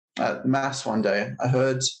at Mass one day, I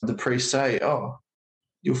heard the priest say, "Oh,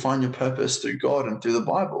 you'll find your purpose through God and through the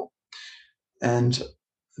Bible." And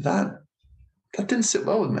that didn't sit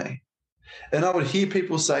well with me. And I would hear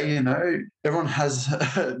people say, everyone has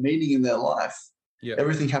a meaning in their life. Yeah.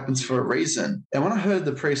 Everything happens for a reason. And when I heard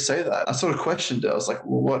the priest say that, I sort of questioned it. I was like,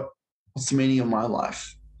 well, what's the meaning of my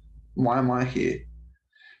life? Why am I here?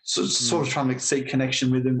 So sort of trying to seek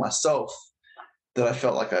connection within myself that I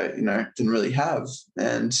felt like I, didn't really have.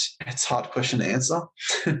 And it's a hard question to answer.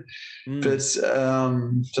 But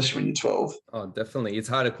especially when you're 12. Oh, definitely. It's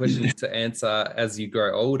harder questions to answer as you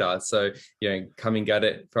grow older. So, coming at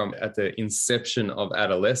it at the inception of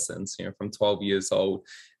adolescence, from 12 years old,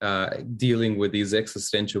 dealing with these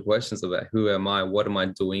existential questions about who am I, what am I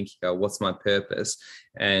doing here, what's my purpose?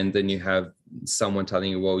 And then you have someone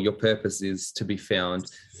telling you, well, your purpose is to be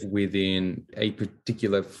found within a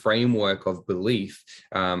particular framework of belief,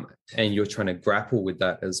 and you're trying to grapple with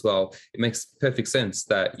that as well. It makes perfect sense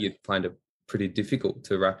that you'd find it pretty difficult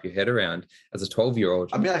to wrap your head around as a 12-year-old.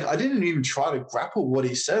 I mean, I didn't even try to grapple what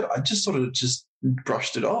he said. I just sort of just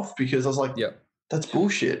brushed it off because I was like, that's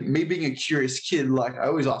bullshit. Me being a curious kid, like I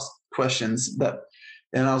always ask questions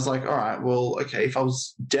and I was like, all right, well, okay, if I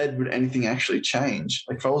was dead, would anything actually change?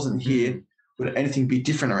 Like if I wasn't here, would anything be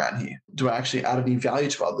different around here? Do I actually add any value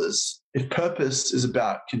to others? If purpose is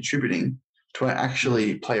about contributing, do I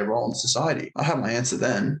actually play a role in society? I had my answer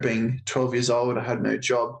then. Being 12 years old, I had no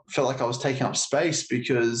job. Felt like I was taking up space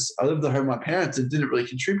because I lived at home with my parents and didn't really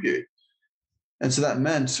contribute. And so that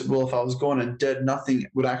meant, well, if I was gone and dead, nothing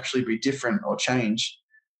would actually be different or change.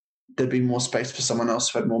 There'd be more space for someone else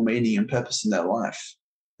who had more meaning and purpose in their life.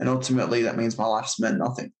 And ultimately, that means my life's meant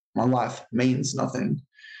nothing. My life means nothing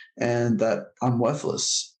and that I'm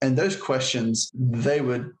worthless. And those questions, they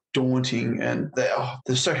were daunting and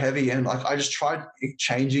they're so heavy. And like I just tried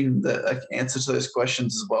changing the answer to those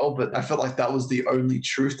questions as well. But I felt like that was the only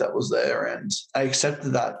truth that was there. And I accepted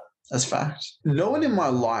that as fact. No one in my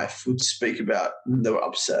life would speak about when they were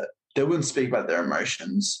upset. They wouldn't speak about their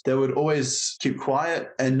emotions. They would always keep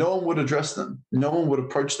quiet and no one would address them. No one would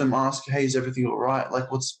approach them, ask, hey, is everything all right? Like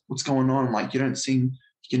what's going on? Like you don't seem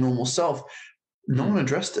your normal self. No one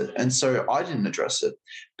addressed it. And so I didn't address it.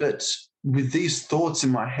 But with these thoughts in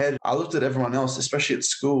my head, I looked at everyone else, especially at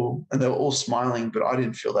school, and they were all smiling, but I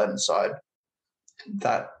didn't feel that inside.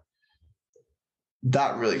 That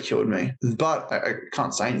really killed me. But I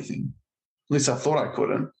can't say anything. At least I thought I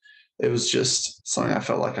couldn't. It was just something I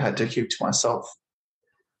felt like I had to keep to myself.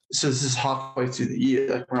 So this is halfway through the year,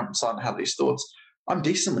 like when I'm starting to have these thoughts, I'm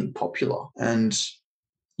decently popular. And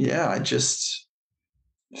I just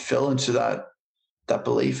fell into that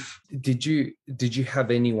belief. Did you have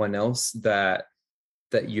anyone else that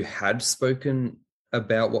you had spoken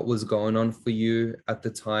about what was going on for you at the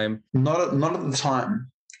time? Not at the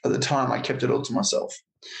time. At the time, I kept it all to myself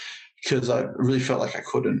because I really felt like I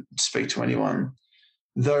couldn't speak to anyone.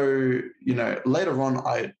 Though, later on,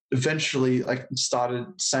 I eventually started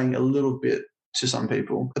saying a little bit to some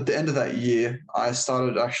people. At the end of that year, I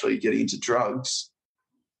started actually getting into drugs.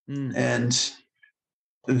 And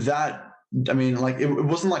that, it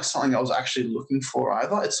wasn't like something I was actually looking for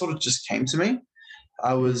either. It sort of just came to me.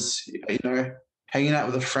 I was, hanging out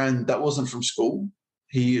with a friend that wasn't from school.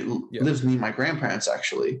 He lives near my grandparents,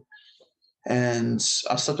 actually. And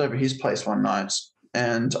I slept over his place one night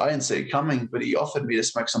and I didn't see it coming, but he offered me to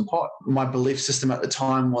smoke some pot. My belief system at the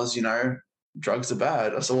time was, drugs are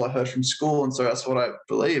bad. That's all I heard from school. And so that's what I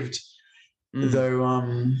believed. Though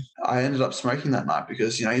I ended up smoking that night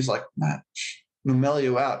because, he's like, Matt, it'll mellow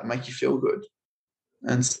you out and make you feel good.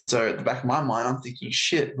 And so at the back of my mind, I'm thinking,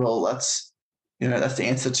 shit, well, that's the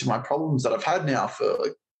answer to my problems that I've had now for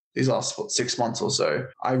these last 6 months or so.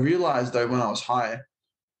 I realized though, when I was high,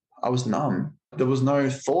 I was numb. There was no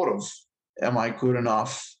thought of, am I good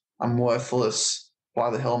enough? I'm worthless. Why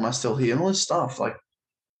the hell am I still here? And all this stuff.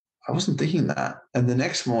 I wasn't thinking that. And the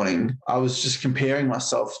next morning, I was just comparing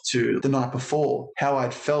myself to the night before, how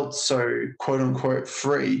I'd felt so quote unquote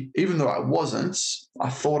free, even though I wasn't.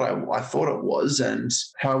 I thought it was, and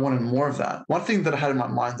how I wanted more of that. One thing that I had in my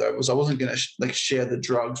mind though was I wasn't going to share the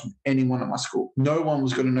drugs with anyone at my school. No one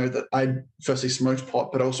was going to know that I firstly smoked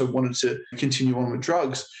pot, but also wanted to continue on with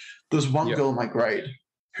drugs. There was one girl in my grade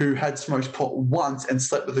who had smoked pot once and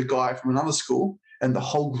slept with a guy from another school, and the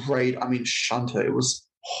whole grade, shunned her. It was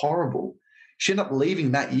horrible. She ended up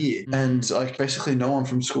leaving that year, and basically no one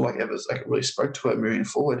from school ever really spoke to her moving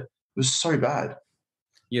forward. It was so bad.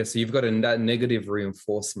 Yeah, so you've got that negative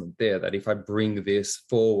reinforcement there, that if I bring this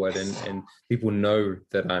forward and people know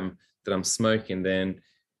that I'm smoking, then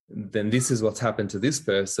then this is what's happened to this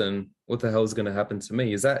person. What the hell is going to happen to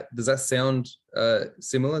me? Does that sound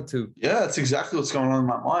similar to? Yeah, that's exactly what's going on in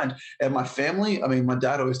my mind. And my family, I mean, my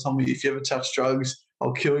dad always told me, if you ever touch drugs,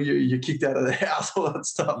 I'll kill you. You're kicked out of the house, all that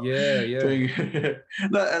stuff. Yeah.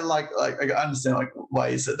 No, and like I understand like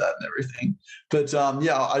why he said that and everything. But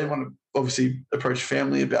yeah, I didn't want to obviously approach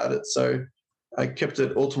family about it. So I kept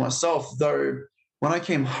it all to myself, though. When I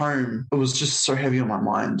came home, it was just so heavy on my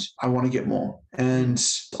mind. I want to get more. And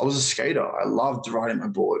I was a skater. I loved riding my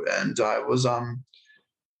board. And I was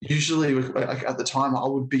usually, like at the time, I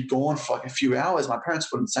would be gone for like a few hours. My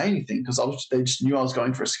parents wouldn't say anything because they just knew I was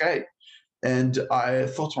going for a skate. And I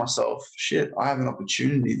thought to myself, shit, I have an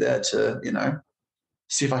opportunity there to,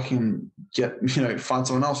 see if I can get, find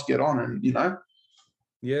someone else, get on and,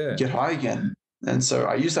 get high again. And so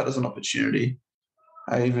I used that as an opportunity.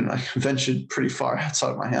 I even ventured pretty far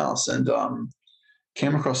outside my house and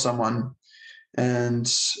came across someone,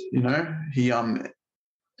 and he ended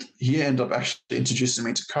up actually introducing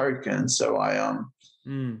me to coke, and so I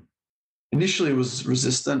initially was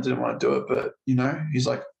resistant, didn't want to do it, but he's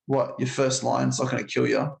like, "What? Your first line's not going to kill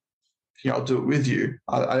you. I'll do it with you."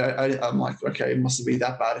 I'm like, okay, it mustn't be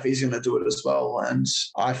that bad if he's going to do it as well. And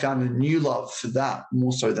I found a new love for that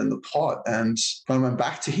more so than the pot. And when I went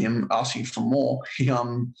back to him asking for more, he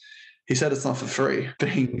said it's not for free.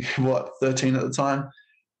 Being 13 at the time,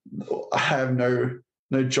 I have no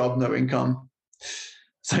job, no income.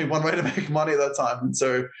 So one way to make money at that time. And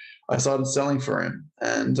so I started selling for him.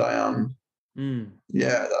 And I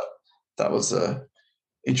that was a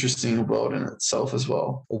interesting world in itself as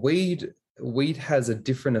well. Weed has a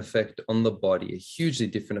different effect on the body, a hugely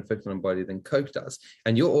different effect on the body than coke does.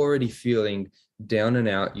 And you're already feeling down and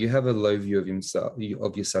out. You have a low view of yourself.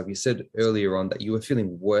 You said earlier on that you were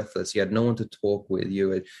feeling worthless. You had no one to talk with. You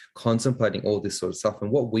were contemplating all this sort of stuff. And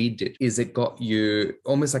what we did is it got you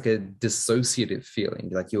almost like a dissociative feeling,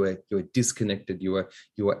 like you were disconnected. You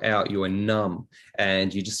were out. You were numb,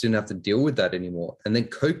 and you just didn't have to deal with that anymore. And then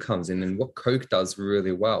coke comes in, and what coke does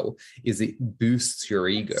really well is it boosts your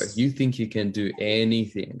ego. You think you can do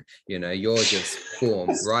anything. You're just boom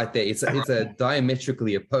right there. It's a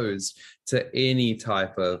diametrically opposed to any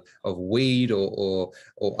type of weed or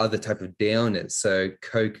other type of downers. So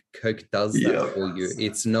coke does that for you.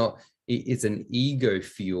 It's an ego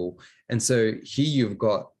fuel. And so here you've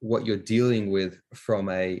got what you're dealing with from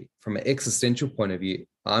an existential point of view.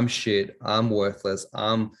 I'm shit, I'm worthless,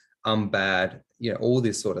 I'm bad, all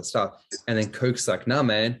this sort of stuff. And then coke's like, nah,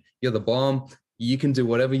 man, you're the bomb. You can do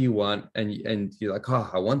whatever you want. And you're like, oh,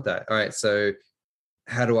 I want that. All right. So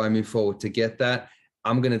how do I move forward to get that?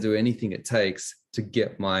 I'm going to do anything it takes to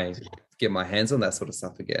get my hands on that sort of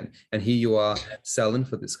stuff again. And here you are selling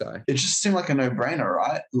for this guy. It just seemed like a no-brainer,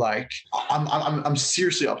 right? Like I'm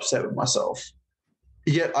seriously upset with myself.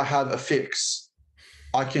 Yet I have a fix.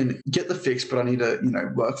 I can get the fix, but I need to,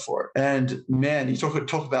 work for it. And man, you talk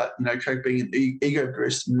about, coke being an ego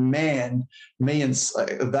boost. Man, me and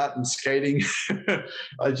that and skating,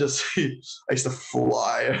 I used to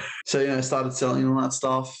fly. So, I started selling all that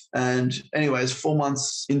stuff. And anyways, 4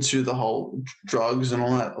 months into the whole drugs and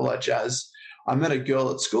all that jazz, I met a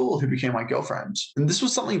girl at school who became my girlfriend. And this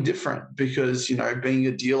was something different because, being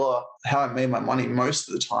a dealer, how I made my money most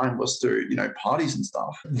of the time was through, parties and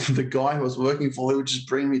stuff. The guy who I was working for, he would just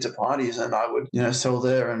bring me to parties and I would, sell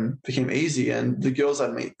there, and it became easy. And the girls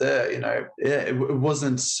I'd meet there, it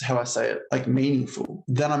wasn't, how I say it, like meaningful.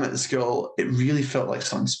 Then I met this girl. It really felt like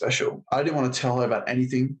something special. I didn't want to tell her about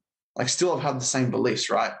anything. Like still I've had the same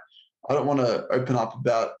beliefs, right? I don't want to open up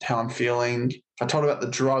about how I'm feeling. If I told her about the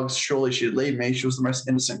drugs, surely she'd leave me. She was the most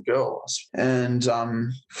innocent girl. And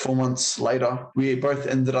 4 months later, we both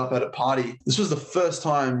ended up at a party. This was the first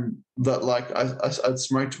time that I'd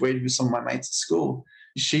smoked weed with some of my mates at school.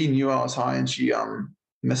 She knew I was high and she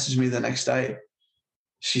messaged me the next day.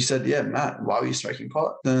 She said, yeah, Matt, why were you smoking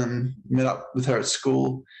pot? Then met up with her at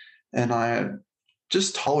school and I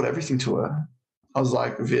just told everything to her. I was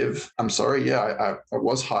like, Viv, I'm sorry. Yeah, I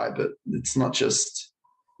was high, but it's not just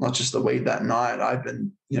the weed that night. I've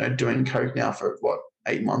been, doing coke now for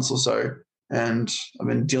 8 months or so, and I've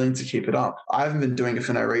been dealing to keep it up. I haven't been doing it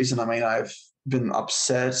for no reason. I mean, I've been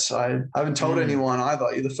upset. I haven't told anyone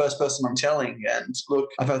either. You're the first person I'm telling. And look,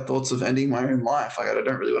 I've had thoughts of ending my own life. I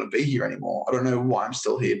don't really want to be here anymore. I don't know why I'm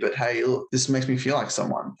still here, but hey, look, this makes me feel like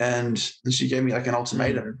someone. And she gave me an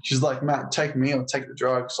ultimatum. She's like, Matt, take me or take the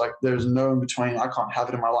drugs. Like there's no in between. I can't have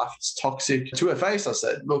it in my life. It's toxic. To her face, I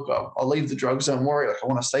said, look, I'll leave the drugs. Don't worry. I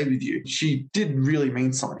want to stay with you. She did really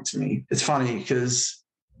mean something to me. It's funny because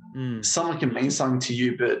someone can mean something to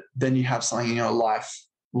you, but then you have something in your life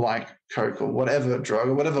like coke or whatever drug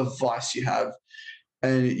or whatever vice you have,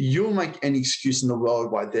 And you'll make any excuse in the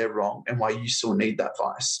world why they're wrong and why you still need that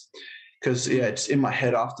vice. Because, yeah, it's in my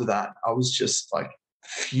head after that. I was just like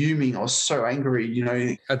fuming. I was so angry, you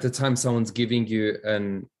know. At the time, someone's giving you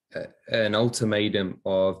an ultimatum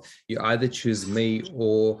of you either choose me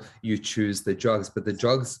or you choose the drugs, but the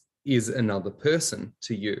drugs is another person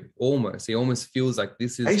to you. Almost, it almost feels like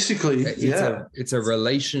this is basically, it's a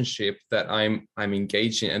relationship that I'm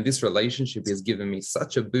engaged in, and this relationship is giving me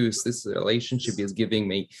such a boost. This relationship is giving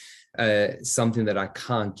me something that I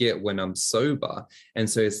can't get when I'm sober. And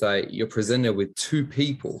so it's like you're presented with two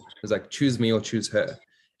people. It's like, choose me or choose her,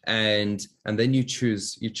 and then you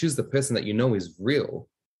choose the person that you know is real,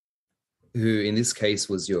 who in this case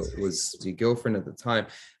was your girlfriend at the time.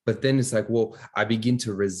 But then it's like, well, I begin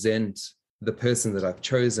to resent the person that I've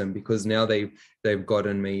chosen because now they've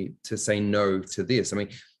gotten me to say no to this. I mean,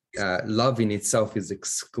 love in itself is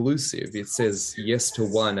exclusive. It says yes to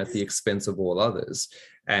one at the expense of all others.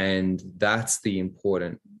 And that's the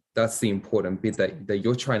important bit that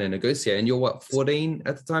you're trying to negotiate. And you're what, 14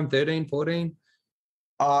 at the time, 13, 14?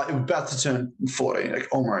 About to turn 14, like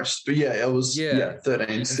almost. But yeah, it was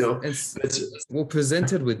 13 still. Well,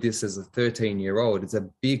 presented with this as a 13-year-old, it's a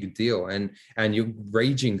big deal. And you're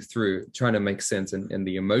raging through trying to make sense, and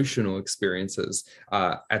the emotional experiences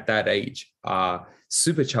at that age are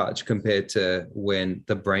supercharged compared to when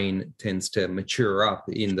the brain tends to mature up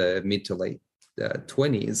in the mid to late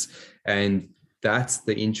 20s. And that's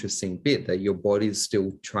the interesting bit, that your body is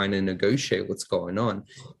still trying to negotiate what's going on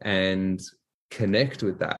and connect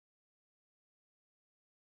with that.